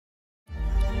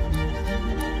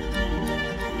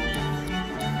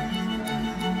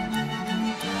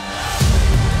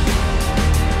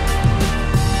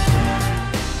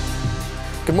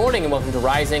morning and welcome to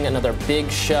Rising, another big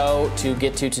show to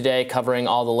get to today, covering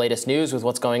all the latest news with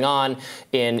what's going on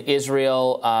in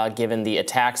Israel, given the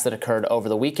attacks that occurred over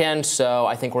the weekend. So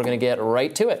I think we're going to get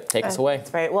right to it. Take us away.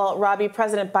 That's right. Well, Robby,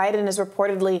 President Biden is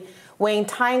reportedly weighing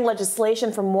tying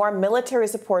legislation for more military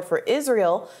support for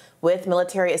Israel with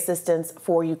military assistance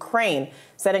for Ukraine,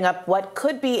 setting up what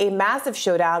could be a massive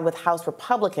showdown with House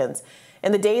Republicans.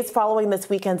 In the days following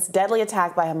this weekend's deadly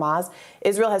attack by Hamas,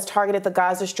 Israel has targeted the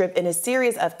Gaza Strip in a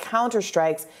series of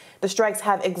counterstrikes. The strikes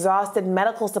have exhausted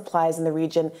medical supplies in the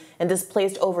region and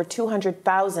displaced over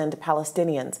 200,000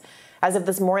 Palestinians. As of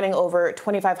this morning, over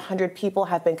 2,500 people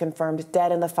have been confirmed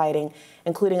dead in the fighting,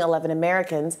 including 11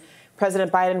 Americans.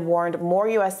 President Biden warned more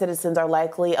U.S. citizens are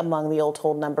likely among the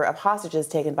all-told number of hostages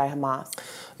taken by Hamas.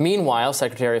 Meanwhile,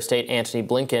 Secretary of State Antony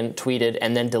Blinken tweeted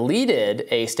and then deleted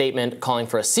a statement calling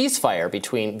for a ceasefire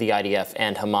between the IDF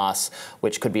and Hamas,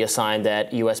 which could be a sign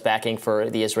that U.S. backing for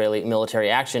the Israeli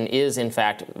military action is, in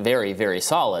fact, very, very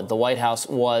solid. The White House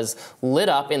was lit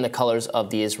up in the colors of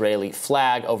the Israeli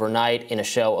flag overnight in a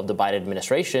show of the Biden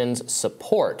administration's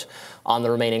support. On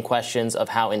the remaining questions of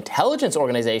how intelligence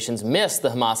organizations missed the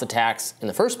Hamas attacks in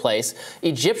the first place,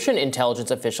 Egyptian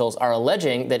intelligence officials are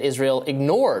alleging that Israel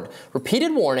ignored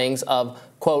repeated warnings of,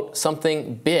 quote,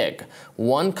 something big.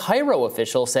 One Cairo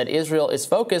official said Israel is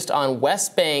focused on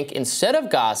West Bank instead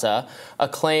of Gaza, a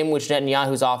claim which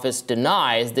Netanyahu's office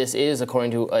denies. This is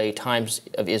according to a Times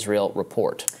of Israel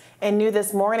report. And new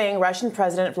this morning, Russian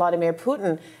President Vladimir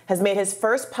Putin has made his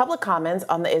first public comments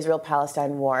on the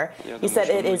Israel-Palestine war. He said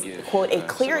it is, quote, a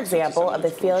clear example of the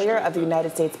failure of the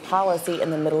United States policy in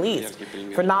the Middle East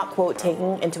for not, quote,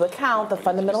 taking into account the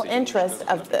fundamental interests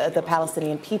of the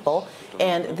Palestinian people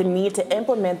and the need to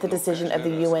implement the decision of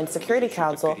the UN Security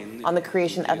Council on the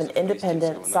creation of an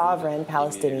independent, sovereign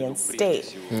Palestinian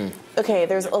state. Okay,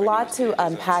 there's a lot to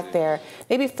unpack there.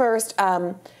 Maybe first,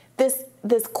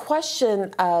 this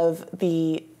question of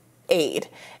the aid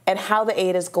and how the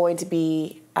aid is going to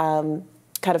be kind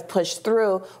of pushed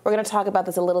through. We're going to talk about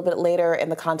this a little bit later in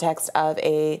the context of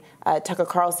a Tucker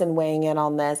Carlson weighing in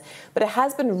on this. But it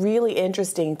has been really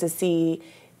interesting to see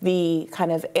the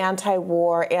kind of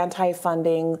anti-war,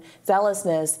 anti-funding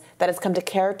zealousness that has come to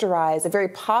characterize a very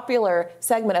popular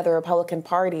segment of the Republican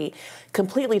Party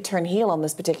completely turn heel on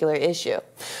this particular issue.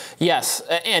 Yes,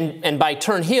 and by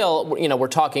turn heel, you know, we're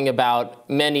talking about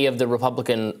many of the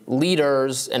Republican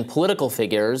leaders and political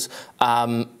figures.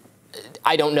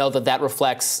 I don't know that that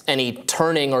reflects any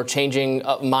turning or changing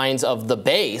minds of the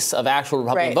base of actual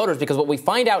Republican voters, because what we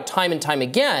find out time and time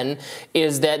again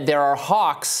is that there are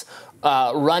hawks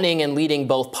running and leading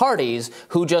both parties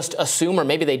who just assume, or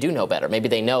maybe they do know better, maybe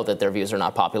they know that their views are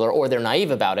not popular, or they're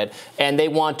naive about it, and they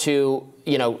want to,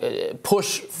 you know,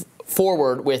 push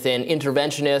forward with an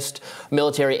interventionist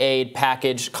military aid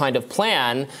package kind of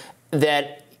plan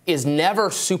that is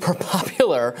never super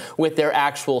popular with their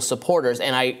actual supporters.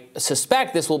 And I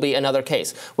suspect this will be another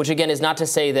case, which again is not to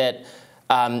say that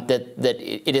that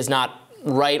it is not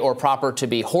right or proper to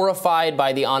be horrified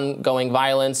by the ongoing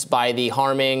violence, by the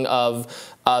harming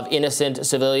of innocent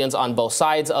civilians on both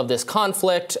sides of this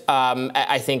conflict.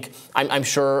 I think, I'm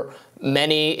sure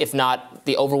many, if not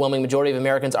the overwhelming majority of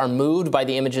Americans, are moved by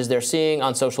the images they're seeing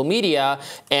on social media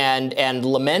and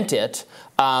lament it.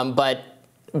 But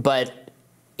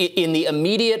in the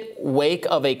immediate wake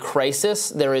of a crisis,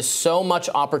 there is so much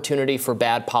opportunity for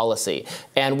bad policy.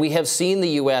 And we have seen the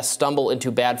U.S. stumble into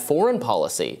bad foreign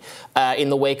policy in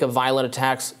the wake of violent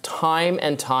attacks time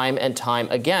and time and time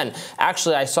again.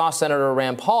 Actually, I saw Senator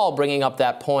Rand Paul bringing up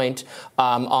that point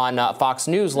on Fox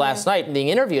News last night and being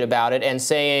interviewed about it and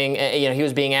saying, you know, he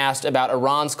was being asked about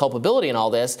Iran's culpability in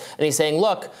all this. And he's saying,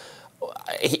 look,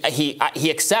 he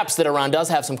accepts that Iran does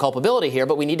have some culpability here,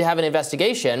 but we need to have an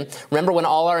investigation. Remember when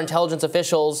all our intelligence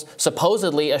officials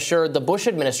supposedly assured the Bush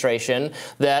administration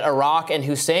that Iraq and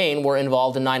Hussein were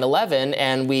involved in 9/11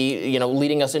 and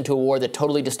leading us into a war that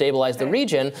totally destabilized the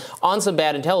region on some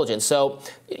bad intelligence. So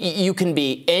you can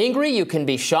be angry, you can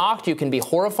be shocked, you can be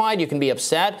horrified, you can be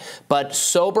upset, but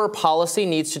sober policy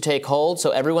needs to take hold.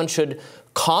 So everyone should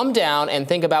calm down and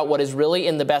think about what is really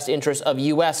in the best interest of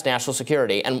U.S. national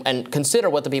security and consider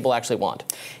what the people actually want.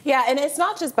 Yeah, and it's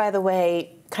not just, by the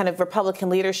way, kind of Republican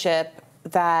leadership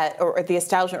or the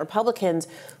establishment Republicans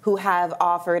who have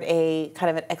offered a kind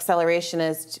of an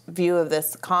accelerationist view of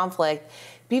this conflict,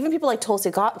 but even people like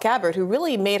Tulsi Gabbard, who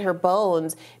really made her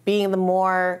bones being the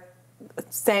more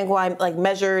sanguine, like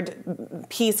measured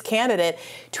peace candidate,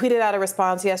 tweeted out a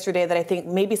response yesterday that I think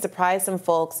maybe surprised some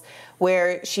folks,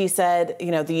 where she said, you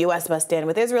know, the U.S. must stand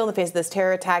with Israel in the face of this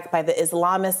terror attack by the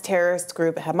Islamist terrorist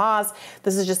group Hamas.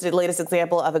 This is just the latest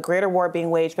example of a greater war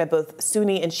being waged by both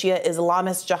Sunni and Shia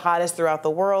Islamist jihadists throughout the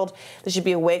world. This should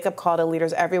be a wake-up call to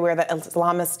leaders everywhere that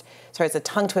Islamist, sorry, it's a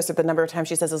tongue twister the number of times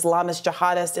she says Islamist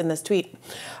jihadists in this tweet,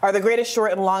 are the greatest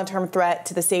short and long-term threat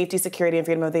to the safety, security, and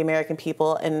freedom of the American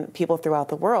people and people throughout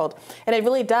the world. And it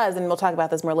really does, and we'll talk about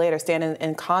this more later, stand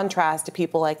in contrast to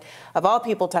people like, of all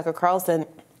people, Tucker Carlson,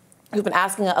 who've been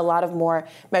asking a lot of more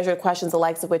measured questions, the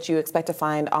likes of which you expect to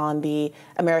find on the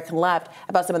American left,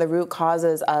 about some of the root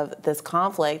causes of this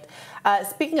conflict.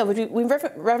 Speaking of, we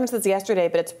referenced this yesterday,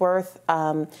 but it's worth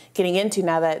getting into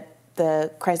now that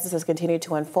the crisis has continued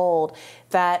to unfold,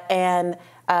 that an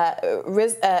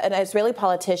Israeli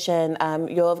politician,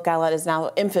 Yoav Gallant, is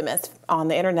now infamous on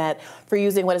the internet for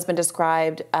using what has been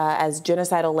described as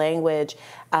genocidal language,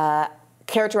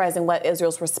 characterizing what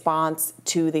Israel's response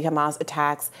to the Hamas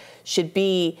attacks should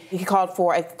be. He called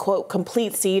for a, quote,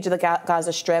 complete siege of the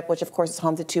Gaza Strip, which of course is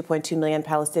home to 2.2 million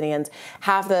Palestinians.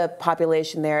 Half the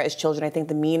population there is children. I think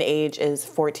the mean age is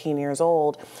 14 years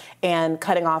old. And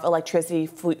cutting off electricity,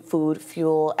 food,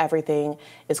 fuel, everything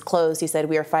is closed. He said,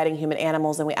 we are fighting human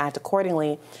animals and we act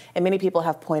accordingly. And many people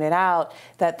have pointed out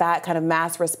that that kind of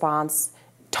mass response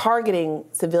targeting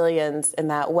civilians in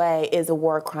that way is a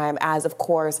war crime, as, of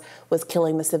course, was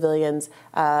killing the civilians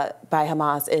by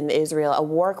Hamas in Israel a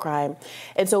war crime.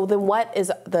 And so then what is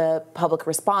the public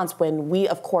response when we,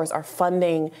 of course, are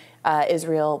funding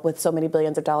Israel with so many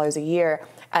billions of dollars a year,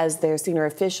 as their senior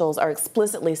officials are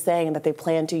explicitly saying that they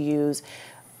plan to use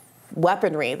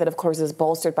weaponry that, of course, is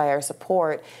bolstered by our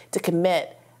support to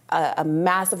commit a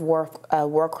massive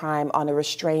war crime on a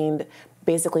restrained,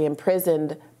 basically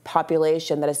imprisoned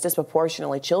population that is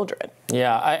disproportionately children.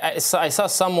 Yeah, I saw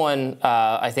someone,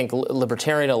 I think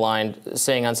libertarian aligned,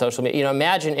 saying on social media, you know,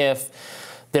 imagine if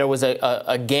there was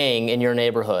a gang in your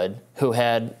neighborhood who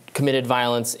had committed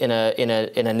violence in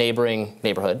a neighboring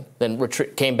neighborhood, then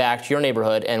came back to your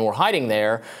neighborhood and were hiding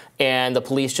there, and the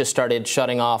police just started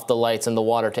shutting off the lights and the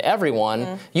water to everyone.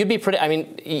 Mm-hmm. You'd be pretty, I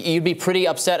mean, you'd be pretty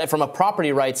upset from a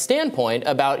property rights standpoint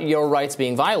about your rights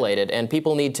being violated, and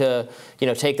people need to, you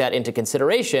know, take that into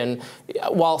consideration,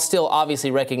 while still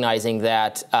obviously recognizing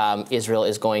that Israel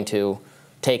is going to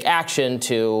take action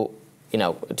to, you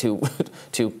know,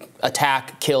 to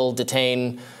attack, kill,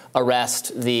 detain,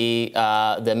 arrest the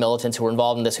militants who were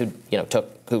involved in this, who, you know,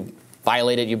 who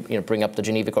violated, you know, bring up the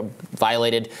Geneva Code,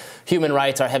 violated human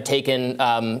rights, or have taken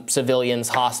civilians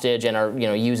hostage and are, you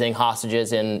know, using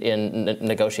hostages in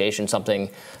negotiation, something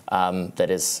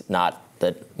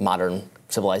that modern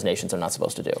civilized nations are not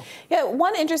supposed to do. Yeah,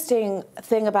 one interesting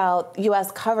thing about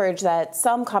U.S. coverage that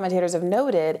some commentators have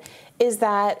noted is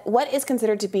that what is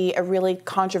considered to be a really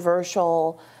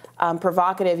controversial,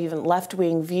 provocative, even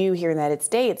left-wing view here in the United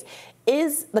States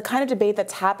is the kind of debate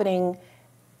that's happening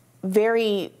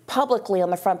very publicly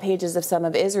on the front pages of some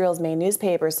of Israel's main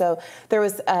newspapers. So there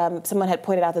was, someone had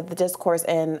pointed out that the discourse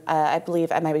in, I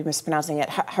believe, I might be mispronouncing it,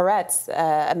 Haaretz,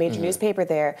 a major newspaper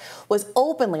there, was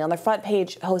openly on the front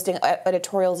page hosting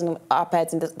editorials and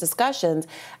op-eds and discussions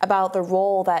about the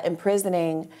role that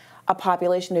imprisoning a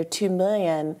population of 2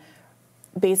 million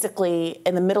basically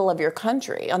in the middle of your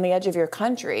country, on the edge of your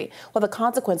country, what the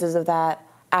consequences of that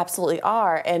absolutely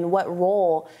are, and what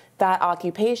role that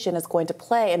occupation is going to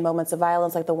play in moments of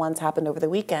violence like the ones happened over the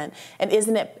weekend. And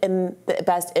isn't it in the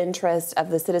best interest of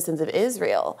the citizens of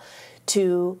Israel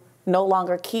to no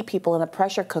longer keep people in a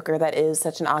pressure cooker that is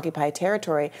such an occupied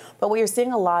territory? But what you're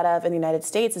seeing a lot of in the United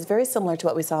States is very similar to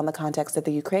what we saw in the context of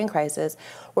the Ukraine crisis,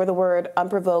 where the word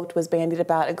unprovoked was bandied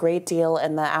about a great deal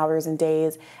in the hours and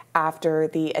days after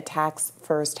the attacks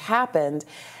first happened,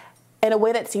 in a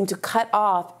way that seemed to cut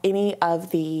off any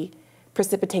of the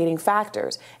precipitating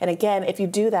factors. And again, if you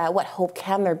do that, what hope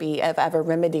can there be of ever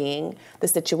remedying the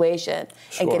situation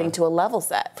and getting to a level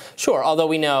set? Sure, although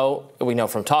we know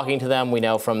from talking to them, we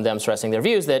know from them stressing their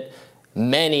views that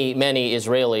many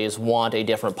Israelis want a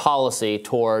different policy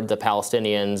toward the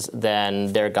Palestinians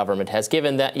than their government has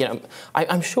given. That, you know,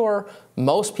 I'm sure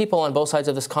most people on both sides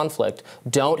of this conflict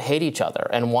don't hate each other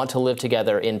and want to live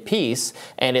together in peace.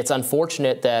 And it's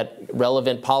unfortunate that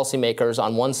relevant policymakers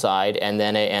on one side and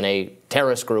then a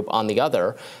terrorist group on the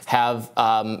other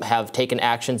have taken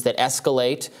actions that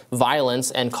escalate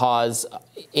violence and cause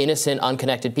innocent,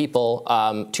 unconnected people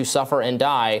to suffer and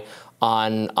die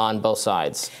on both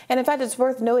sides. And in fact, it's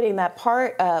worth noting that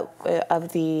part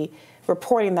of the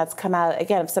reporting that's come out,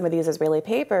 again, of some of these Israeli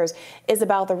papers is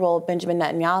about the role Benjamin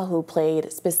Netanyahu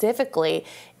played specifically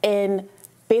in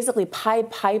basically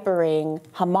Pied Pipering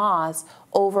Hamas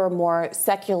over more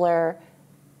secular,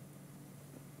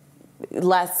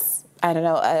 less, I don't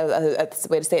know, that's the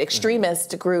way to say it,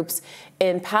 extremist groups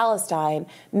in Palestine,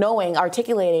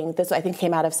 articulating, this I think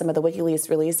came out of some of the WikiLeaks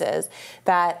releases,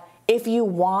 that if you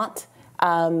want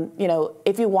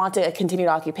if you want a continued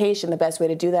occupation, the best way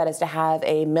to do that is to have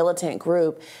a militant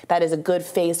group that is a good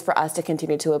face for us to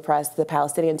continue to oppress the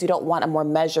Palestinians. You don't want a more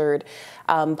measured,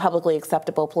 publicly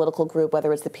acceptable political group,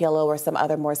 whether it's the PLO or some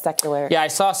other more secular. Yeah, I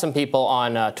saw some people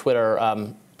on Twitter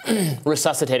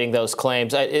resuscitating those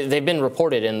claims. They've been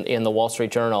reported in the Wall Street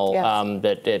Journal, yes,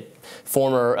 that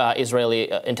former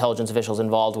Israeli intelligence officials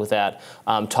involved with that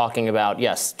talking about,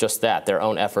 yes, just that, their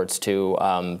own efforts to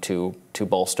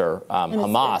bolster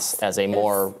Hamas as a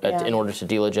more, in order to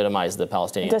delegitimize the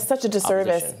Palestinian It does such a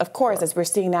disservice, opposition. of course, as we're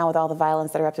seeing now with all the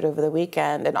violence that erupted over the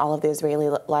weekend and all of the Israeli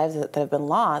lives that have been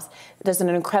lost. It does an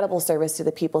incredible service to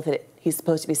the people that he's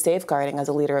supposed to be safeguarding as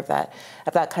a leader of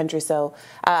that country. So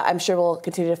I'm sure we'll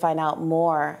continue to find out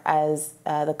more as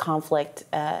the conflict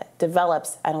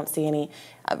develops. I don't see any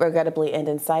regrettably end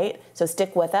in sight. So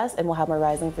stick with us, and we'll have more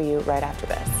Rising for you right after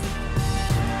this.